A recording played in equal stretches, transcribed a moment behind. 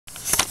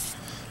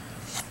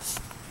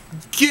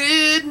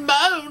Good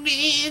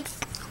morning.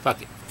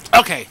 Fuck it.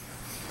 Okay.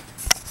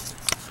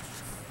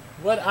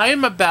 What I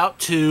am about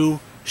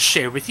to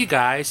share with you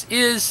guys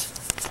is,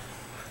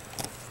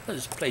 I'll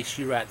just place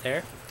you right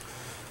there,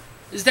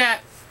 is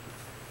that,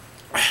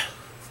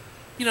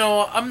 you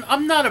know,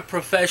 I'm not a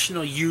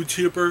professional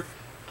YouTuber.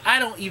 I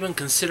don't even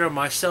consider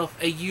myself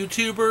a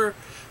YouTuber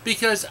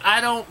because I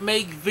don't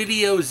make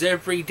videos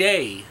every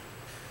day.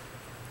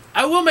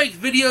 I will make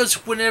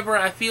videos whenever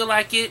I feel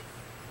like it,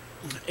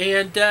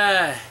 and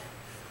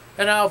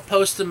I'll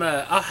post them.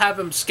 I'll have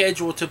them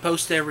scheduled to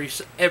post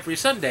every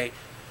Sunday.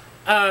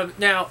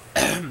 Now,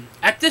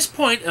 at this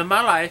point in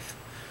my life,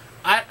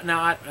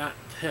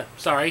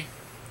 sorry,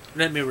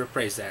 let me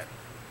rephrase that.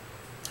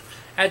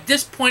 At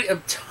this point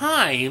of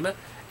time,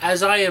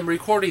 as I am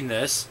recording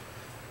this,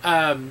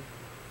 I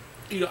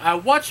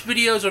watch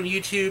videos on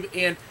YouTube,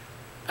 and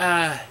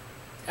I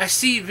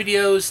see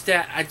videos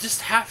that I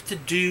just have to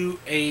do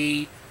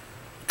a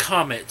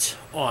comment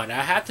on.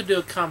 I have to do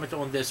a comment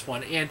on this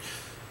one, and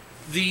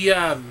the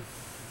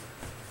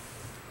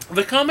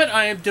comment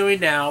I am doing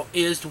now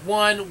is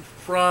one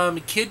from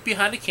a kid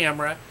behind the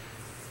camera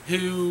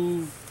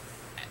who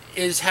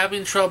is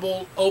having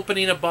trouble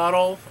opening a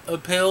bottle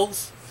of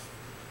pills,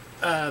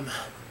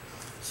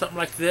 something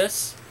like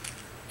this.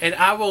 And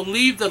I will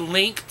leave the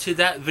link to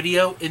that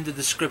video in the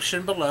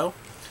description below.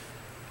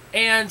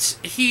 And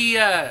he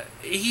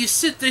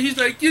sits there, he's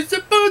like, you're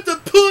supposed to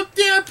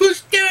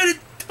push down and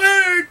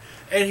turn,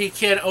 and he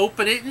can't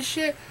open it and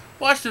shit.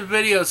 Watch the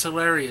video, it's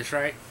hilarious,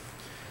 right?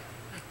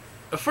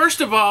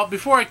 First of all,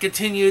 before I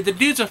continue, the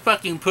dude's a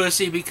fucking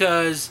pussy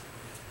because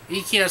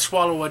he can't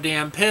swallow a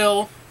damn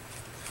pill.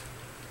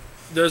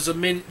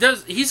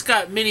 He's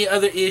got many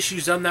other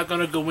issues I'm not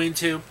going to go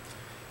into,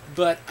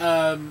 but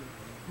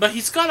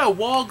he's got a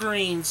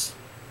Walgreens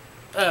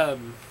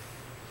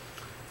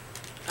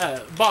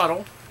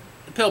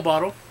pill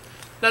bottle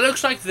that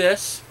looks like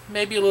this,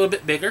 maybe a little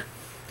bit bigger,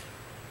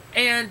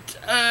 and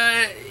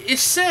it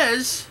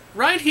says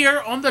right here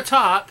on the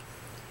top,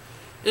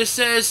 it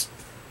says,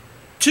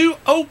 to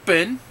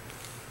open,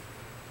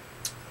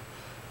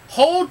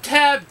 hold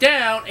tab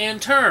down and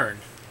turn.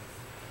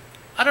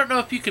 I don't know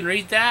if you can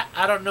read that.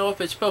 I don't know if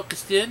it's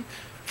focused in.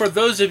 For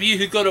those of you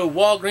who go to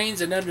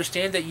Walgreens and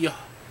understand that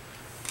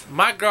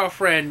my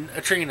girlfriend,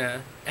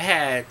 Trina,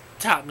 had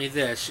taught me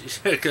this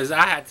because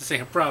I had the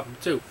same problem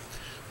too.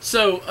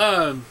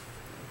 So,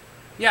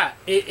 yeah,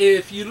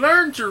 if you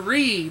learn to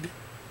read,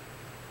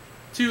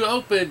 to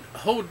open,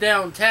 hold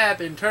down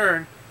tab and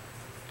turn,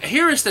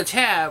 here is the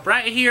tab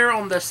right here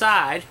on the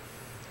side.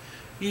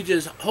 You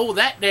just hold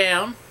that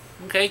down,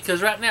 okay?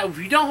 Because right now, if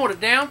you don't hold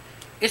it down,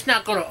 it's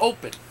not going to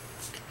open.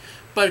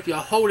 But if you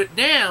hold it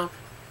down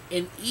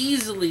and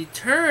easily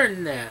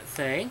turn that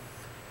thing,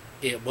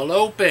 it will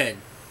open.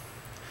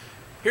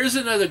 Here's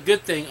another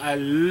good thing I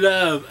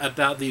love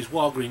about these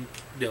Walgreens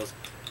deals.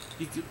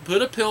 You can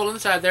put a pill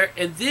inside there,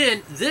 and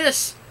then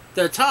this,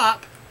 the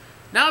top,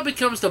 now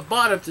becomes the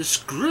bottom to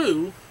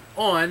screw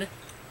on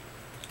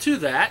to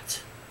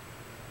that.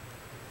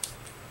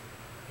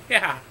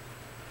 Yeah,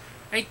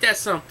 ain't that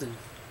something?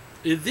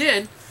 And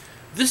then,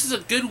 this is a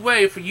good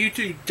way for you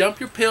to dump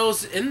your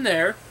pills in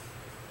there,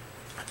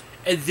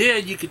 and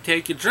then you can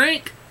take your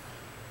drink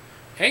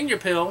and your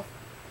pill,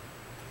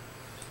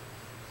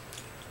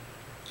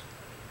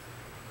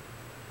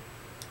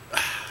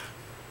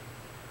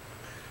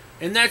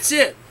 and that's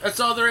it. That's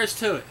all there is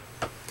to it.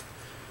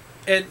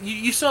 And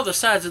you saw the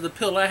size of the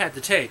pill I had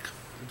to take,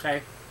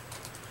 okay?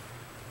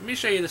 Let me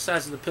show you the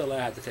size of the pill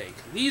I had to take.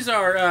 These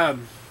are,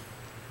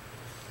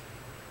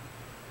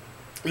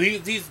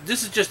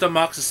 this is just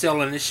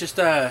amoxicillin. It's just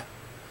a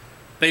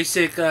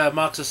basic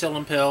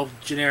amoxicillin pill,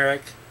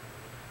 generic.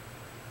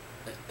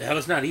 Hell,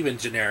 it's not even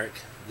generic.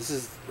 This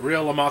is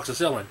real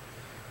amoxicillin.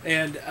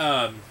 And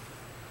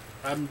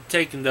I'm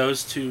taking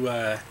those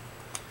to,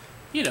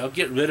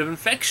 get rid of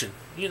infection.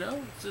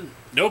 It's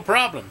no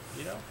problem,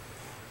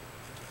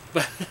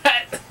 But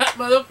that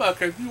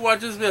motherfucker, if you watch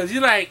this video, you're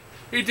like,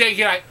 you're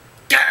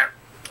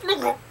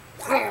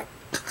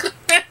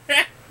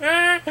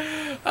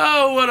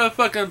oh, what a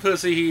fucking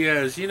pussy he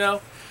is,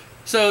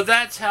 So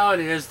that's how it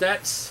is.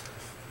 That's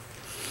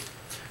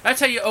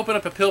how you open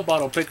up a pill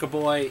bottle, Picker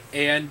Boy.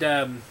 And,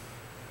 I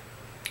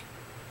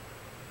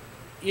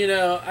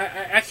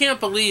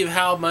can't believe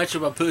how much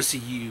of a pussy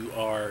you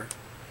are,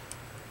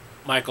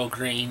 Michael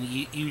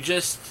Green. You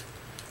just,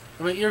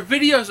 your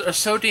videos are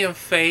so damn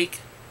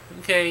fake,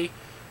 okay?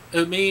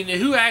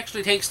 Who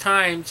actually takes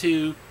time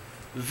to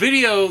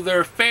video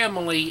their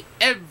family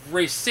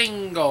every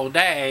single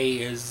day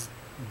is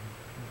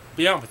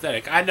beyond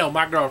pathetic. I know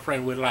my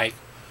girlfriend would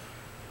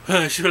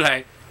she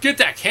would get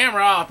that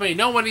camera off me.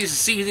 No one needs to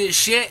see this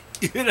shit,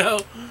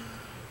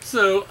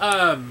 So,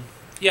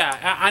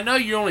 yeah, I know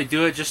you only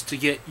do it just to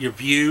get your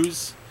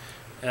views.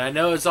 And I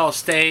know it's all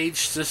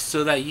staged just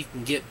so that you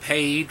can get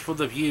paid for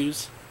the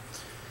views.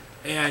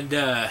 And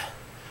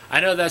I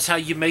know that's how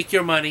you make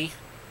your money.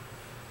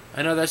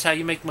 I know that's how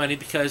you make money,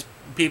 because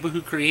people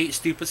who create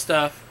stupid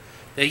stuff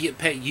They get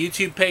paid.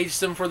 YouTube pays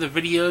them for the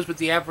videos with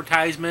the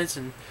advertisements,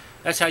 and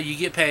that's how you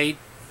get paid.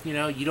 You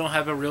know, you don't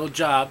have a real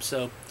job,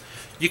 so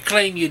you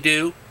claim you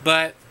do,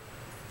 but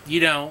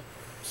you don't.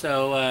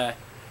 So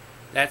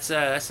that's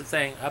the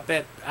thing. I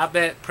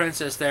bet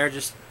Princess there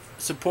just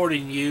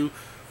supporting you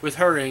with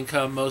her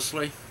income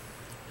mostly.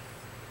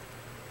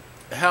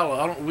 Hell,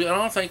 I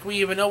don't think we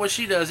even know what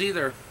she does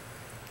either.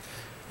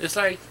 It's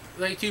like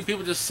two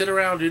people just sit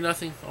around and do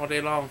nothing all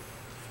day long.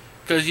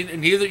 Because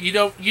you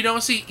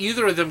don't see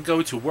either of them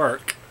go to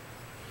work,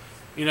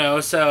 you know.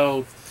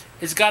 So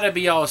it's got to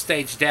be all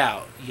staged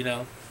out, you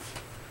know.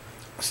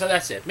 So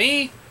that's it.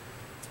 Me,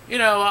 you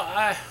know,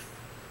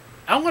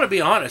 I'm gonna be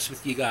honest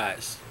with you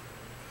guys.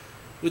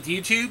 With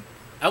YouTube,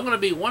 I'm gonna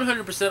be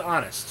 100%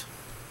 honest.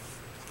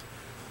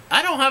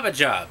 I don't have a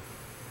job.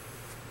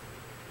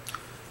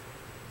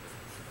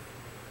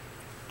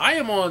 I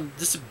am on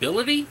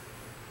disability.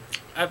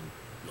 I'm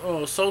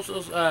on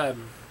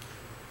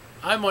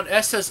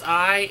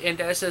SSI and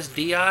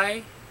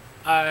SSDI.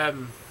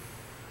 I'm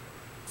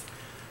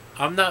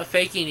not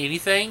faking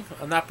anything.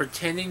 I'm not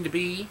pretending to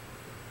be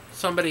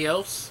somebody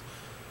else.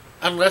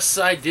 Unless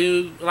I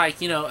do,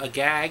 like, you know, a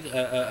gag,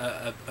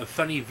 a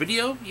funny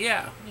video.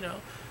 Yeah, you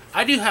know.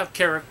 I do have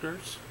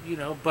characters, you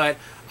know, but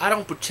I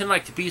don't pretend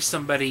like to be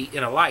somebody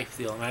in a life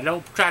deal. And I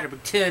don't try to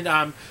pretend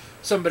I'm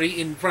somebody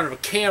in front of a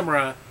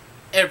camera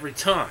every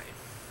time.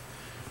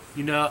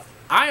 You know,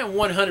 I am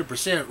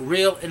 100%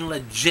 real and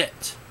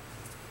legit.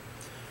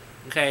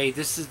 Okay,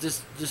 this is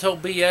this whole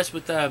BS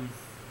with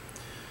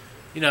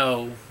you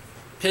know,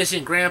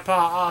 pissing Grandpa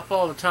off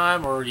all the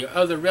time or your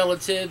other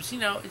relatives. You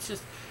know,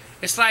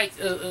 it's like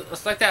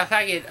that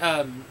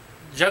faggot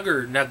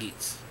Jugger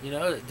Nuggets. You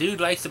know, the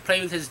dude likes to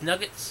play with his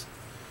nuggets,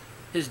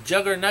 his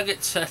Jugger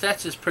Nuggets.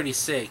 That's just pretty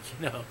sick.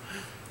 You know,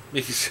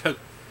 because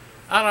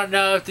I don't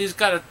know if he's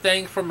got a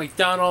thing for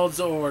McDonald's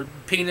or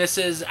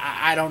penises.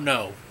 I don't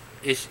know.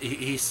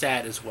 He's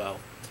sad as well.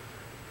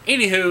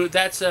 Anywho,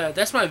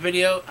 that's my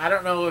video. I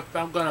don't know if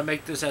I'm gonna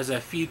make this as a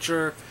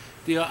future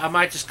deal. I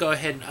might just go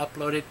ahead and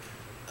upload it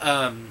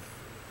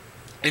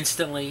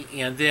instantly,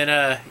 and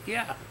then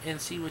yeah,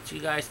 and see what you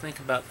guys think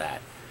about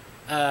that.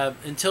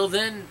 Until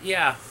then,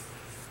 yeah,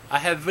 I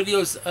have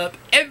videos up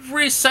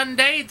every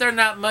Sunday. They're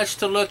not much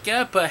to look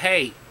at, but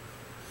hey,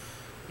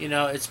 you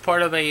know, it's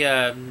part of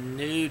a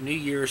New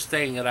Year's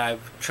thing that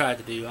I've tried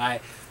to do.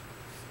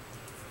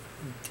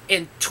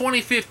 In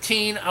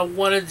 2015, I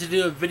wanted to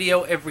do a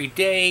video every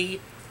day.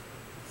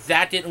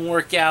 That didn't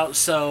work out,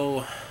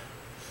 so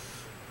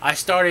I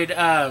started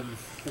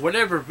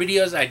whatever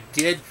videos I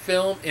did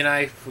film and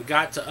I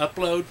forgot to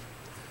upload.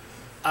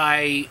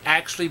 I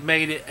actually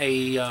made it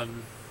a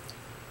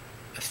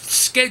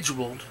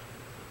scheduled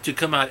to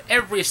come out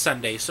every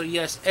Sunday. So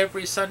yes,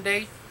 every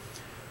Sunday.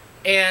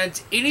 And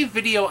any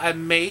video I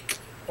make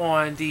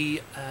on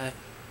the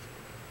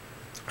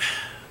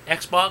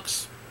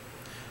Xbox,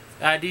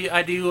 I do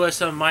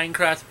some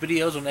Minecraft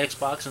videos on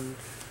Xbox, and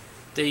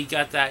they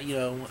got that, you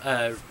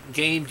know,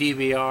 game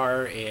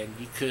DVR, and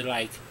you could,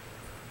 like,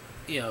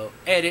 you know,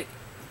 edit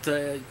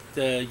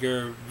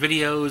your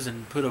videos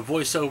and put a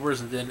voiceovers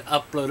and then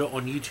upload it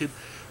on YouTube.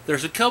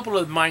 There's a couple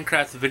of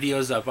Minecraft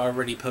videos I've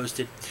already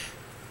posted.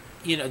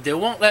 You know, they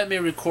won't let me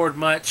record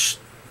much.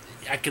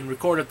 I can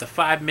record up to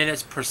 5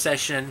 minutes per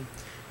session,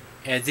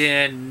 and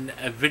then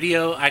a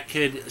video I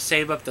could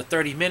save up to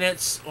 30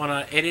 minutes on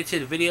an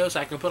edited video, so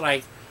I can put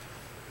like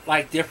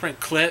different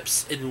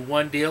clips in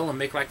one deal and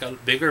make like a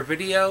bigger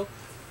video.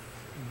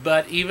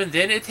 But even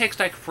then, it takes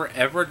like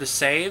forever to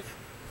save.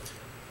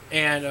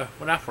 And well,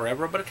 not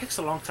forever, but it takes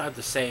a long time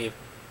to save.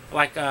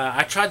 Like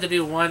I tried to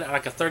do one,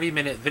 like a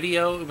 30-minute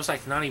video. It was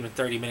like not even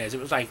 30 minutes. It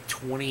was like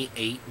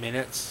 28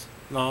 minutes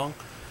long,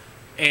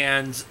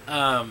 and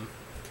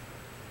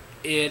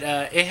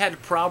it had a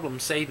problem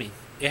saving.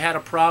 It had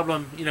a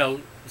problem, you know,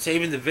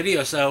 saving the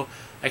video. So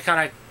I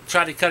kind of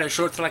tried to cut it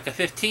short to like a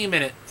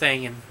 15-minute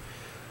thing, and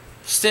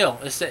still,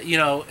 it's, you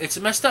know, it's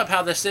messed up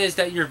how this is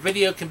that your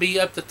video can be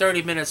up to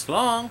 30 minutes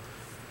long,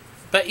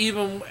 but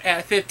even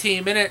at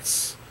 15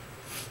 minutes,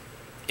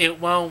 it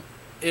won't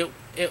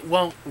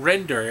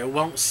render, it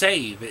won't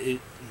save.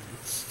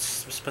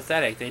 It's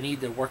pathetic. They need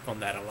to work on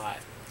that a lot.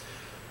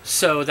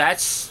 So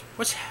that's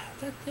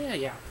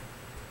yeah.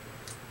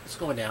 It's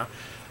going down.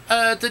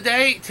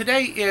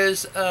 Today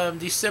is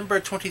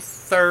December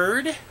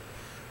 23rd,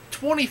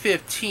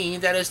 2015.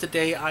 That is the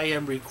day I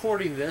am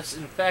recording this.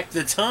 In fact,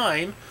 the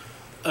time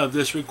of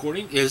this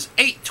recording is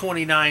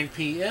 8:29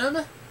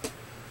 p.m.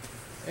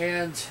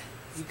 And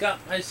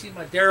I see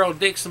my Daryl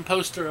Dixon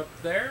poster up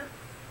there.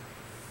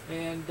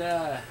 And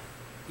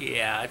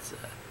yeah, it's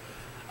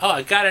oh,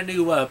 I got a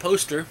new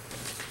poster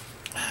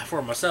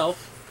for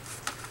myself.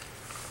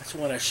 I just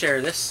want to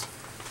share this.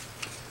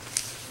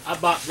 I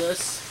bought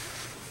this.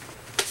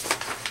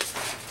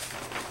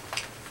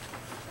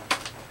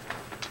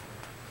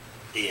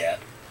 Yeah.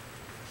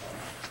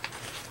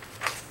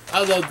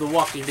 I love The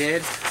Walking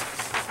Dead.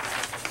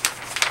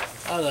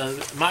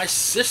 My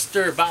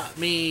sister bought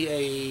me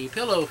a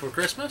pillow for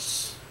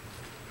Christmas.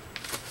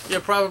 You're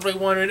probably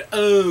wondering,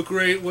 oh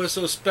great, what's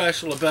so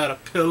special about a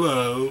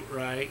pillow,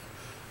 right?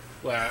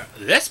 Well,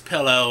 this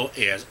pillow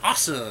is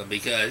awesome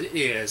because it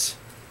is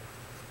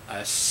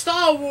a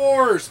Star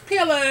Wars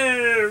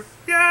pillow!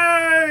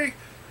 Yay!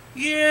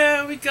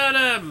 Yeah, we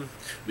got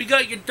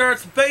your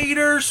Darth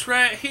Vaders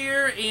right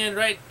here and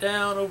right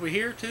down over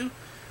here too.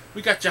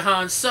 We got your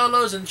Han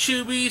Solos and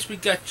Chewies. We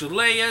got your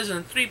Leias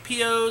and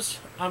 3POs.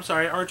 I'm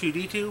sorry,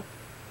 R2-D2.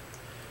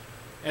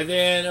 And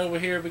then over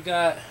here we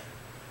got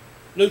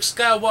Luke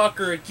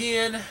Skywalker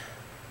again,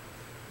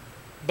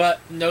 but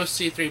no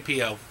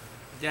C-3PO.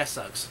 That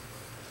sucks.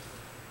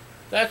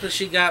 That's what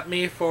she got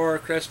me for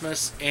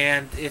Christmas,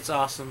 and it's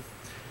awesome.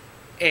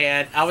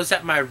 And I was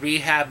at my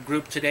rehab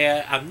group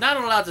today. I'm not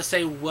allowed to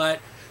say what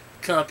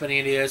company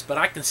it is, but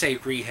I can say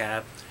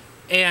rehab.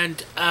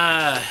 And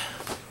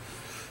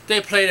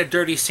they played a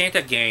Dirty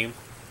Santa game,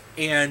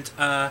 and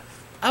I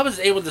was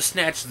able to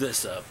snatch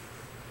this up.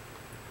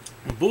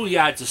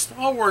 Booyah, it's a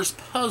Star Wars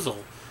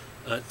puzzle.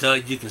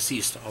 You can see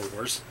Star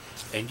Wars,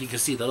 and you can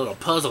see the little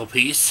puzzle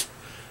piece.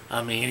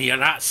 I mean, you're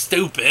not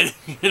stupid,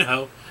 you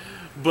know.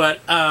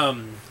 But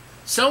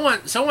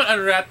someone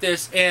unwrapped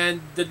this,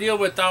 and the deal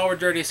with our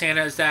Dirty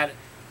Santa is that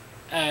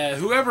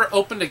whoever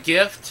opened a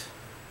gift,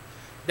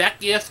 that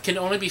gift can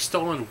only be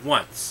stolen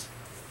once.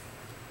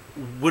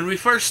 When we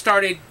first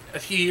started a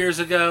few years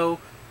ago,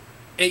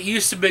 it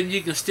used to be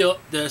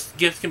the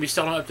gift can be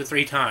stolen up to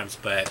 3 times,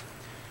 but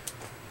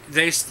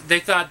they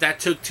thought that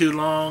took too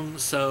long,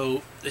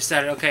 so they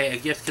decided, okay, a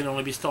gift can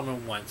only be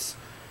stolen once.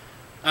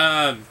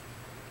 But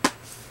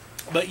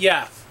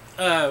yeah,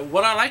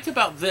 what I like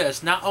about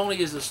this, not only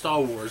is it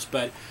Star Wars,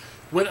 but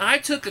when I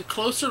took a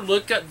closer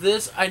look at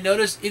this, I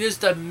noticed it is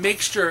the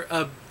mixture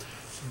of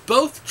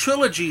both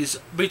trilogies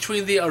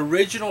between the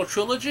original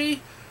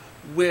trilogy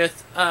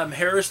with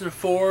Harrison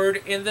Ford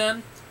in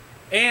them,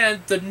 and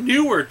the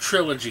newer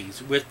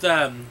trilogies with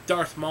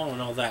Darth Maul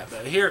and all that.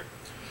 But here,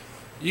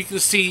 you can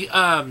see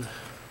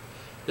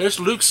there's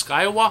Luke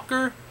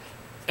Skywalker,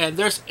 and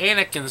there's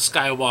Anakin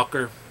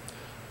Skywalker,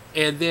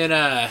 and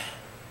then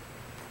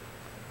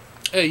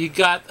you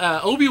got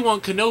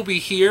Obi-Wan Kenobi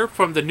here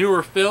from the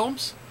newer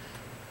films,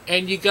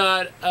 and you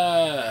got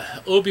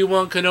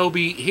Obi-Wan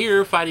Kenobi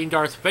here fighting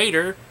Darth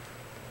Vader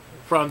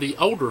from the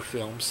older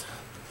films.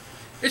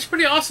 It's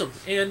pretty awesome,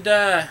 and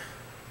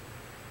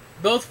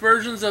both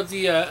versions of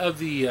the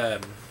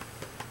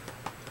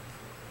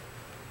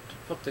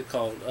what they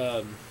called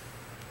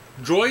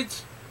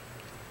droids,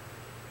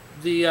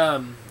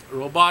 the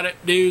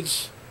robotic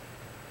dudes,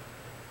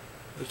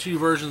 the 2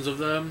 versions of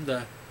them.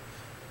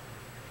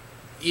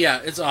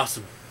 Yeah, it's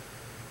awesome.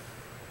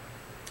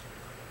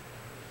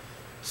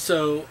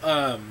 So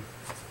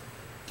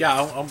yeah,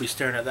 I'll be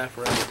staring at that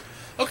forever.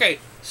 Okay,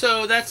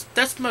 so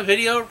that's my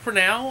video for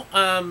now.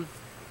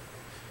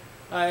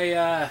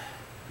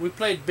 We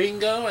played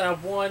bingo, and I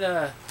won.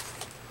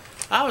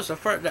 I was the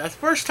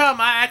first time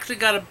I actually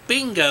got a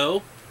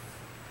bingo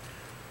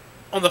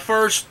on the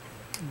first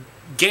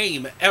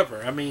game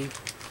ever. I mean,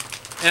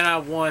 and I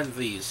won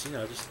these. You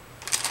know, just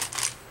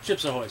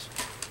Chips Ahoy.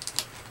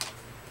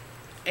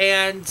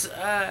 And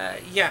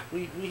yeah,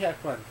 we had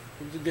fun.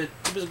 It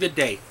was a good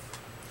day.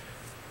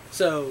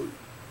 So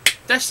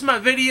that's my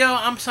video.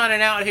 I'm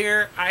signing out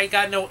here. I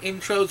got no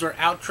intros or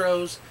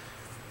outros.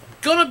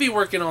 Gonna be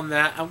working on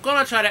that. I'm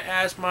gonna try to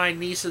ask my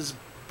niece's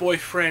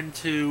boyfriend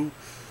to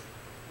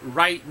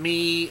write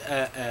me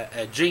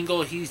a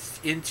jingle. He's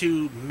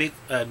into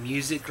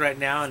music right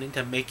now and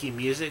into making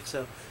music,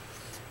 so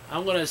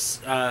I'm gonna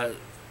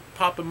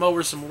pop him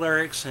over some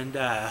lyrics, and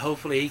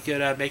hopefully he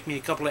could make me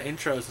a couple of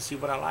intros and see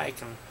what I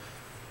like, and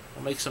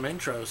I'll make some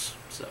intros.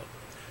 So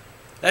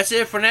that's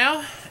it for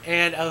now,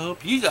 and I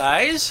hope you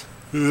guys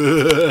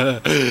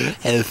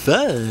have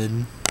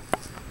fun.